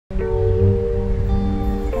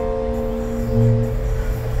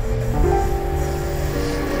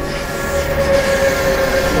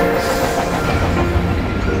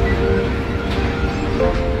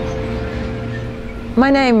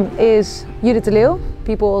My name is Judith de Leeuw.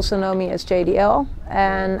 People also know me as JDL,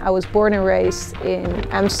 and I was born and raised in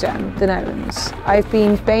Amsterdam, the Netherlands. I've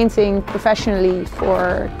been painting professionally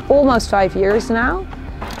for almost 5 years now,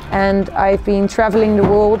 and I've been traveling the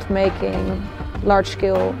world making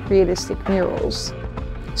large-scale realistic murals.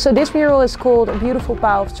 So this mural is called A Beautiful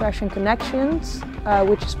Pile of Trash and Connections,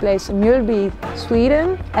 which is placed in Mjölby,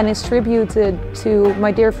 Sweden, and is tributed to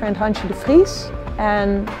my dear friend Hansje de Vries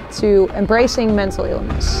and to embracing mental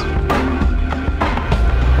illness.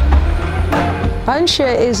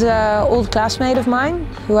 Hansje is an old classmate of mine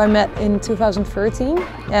who I met in 2013,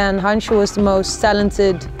 and Hansje was the most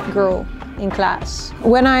talented girl in class.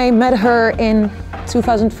 When I met her in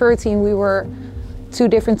 2013, we were two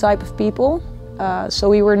different types of people, so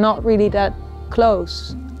we were not really that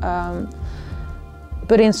close.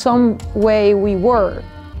 But in some way we were,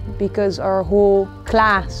 because our whole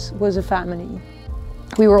class was a family.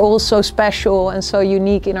 We were all so special and so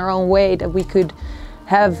unique in our own way that we could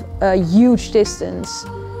have a huge distance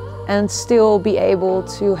and still be able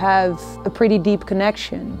to have a pretty deep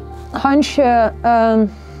connection. Hansje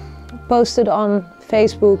posted on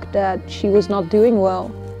Facebook that she was not doing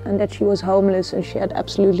well and that she was homeless and she had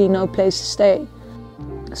absolutely no place to stay.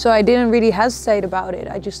 So I didn't really hesitate about it.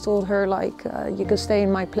 I just told her, like, you can stay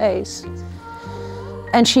in my place.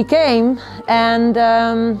 And she came, and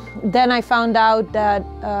then I found out that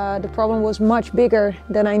the problem was much bigger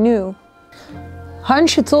than I knew.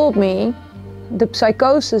 Hansje told me the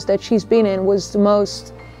psychosis that she's been in was the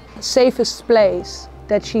most safest place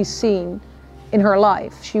that she's seen in her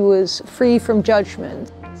life. She was free from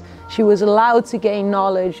judgment. She was allowed to gain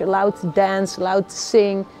knowledge, allowed to dance, allowed to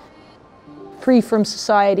sing, free from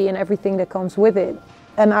society and everything that comes with it.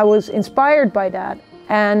 And I was inspired by that.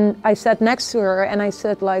 And I sat next to her and I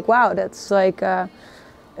said, like, wow, that's like a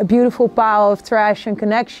beautiful pile of trash and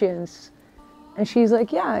connections. And she's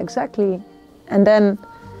like, yeah, exactly. And then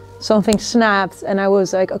something snapped and I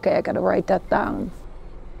was like, okay, I gotta write that down.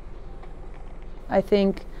 I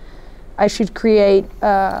think I should create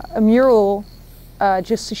a mural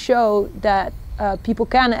just to show that people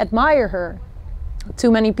can admire her.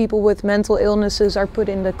 Too many people with mental illnesses are put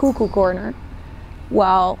in the cuckoo corner,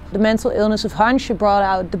 while the mental illness of Hansje brought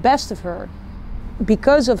out the best of her.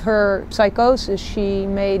 Because of her psychosis, she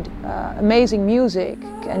made amazing music,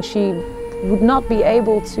 and she would not be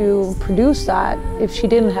able to produce that if she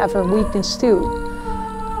didn't have her weakness too.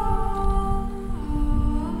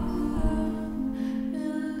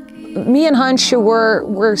 Me and Hansje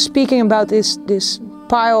were speaking about this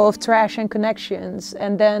pile of trash and connections,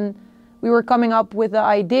 and then we were coming up with the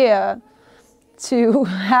idea to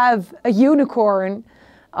have a unicorn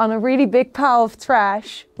on a really big pile of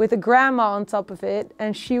trash with a grandma on top of it,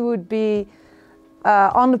 and she would be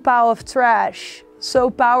on the pile of trash, so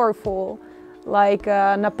powerful, like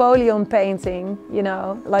a Napoleon painting, you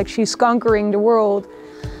know, like she's conquering the world.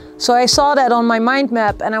 So I saw that on my mind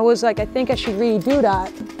map and I was like, I think I should really do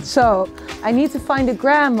that. So I need to find a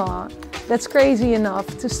grandma that's crazy enough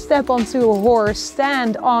to step onto a horse,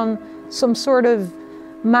 stand on some sort of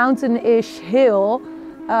mountain-ish hill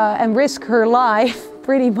and risk her life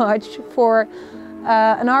pretty much for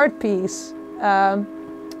an art piece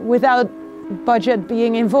without budget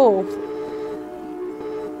being involved.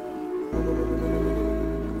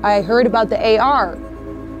 I heard about the AR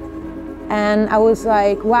and I was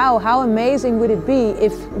like, wow, how amazing would it be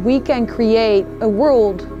if we can create a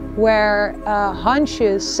world where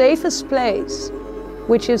Hansje's safest place,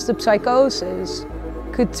 which is the psychosis,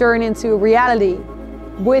 could turn into a reality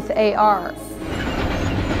with AR.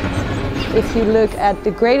 If you look at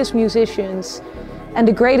the greatest musicians and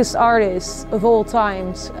the greatest artists of all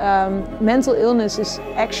times, mental illness is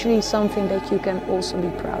actually something that you can also be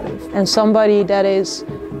proud of. And somebody that is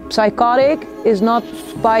psychotic is not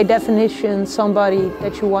by definition somebody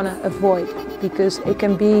that you want to avoid, because it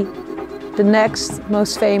can be the next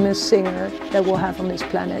most famous singer that we'll have on this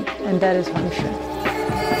planet, and that is Hansje.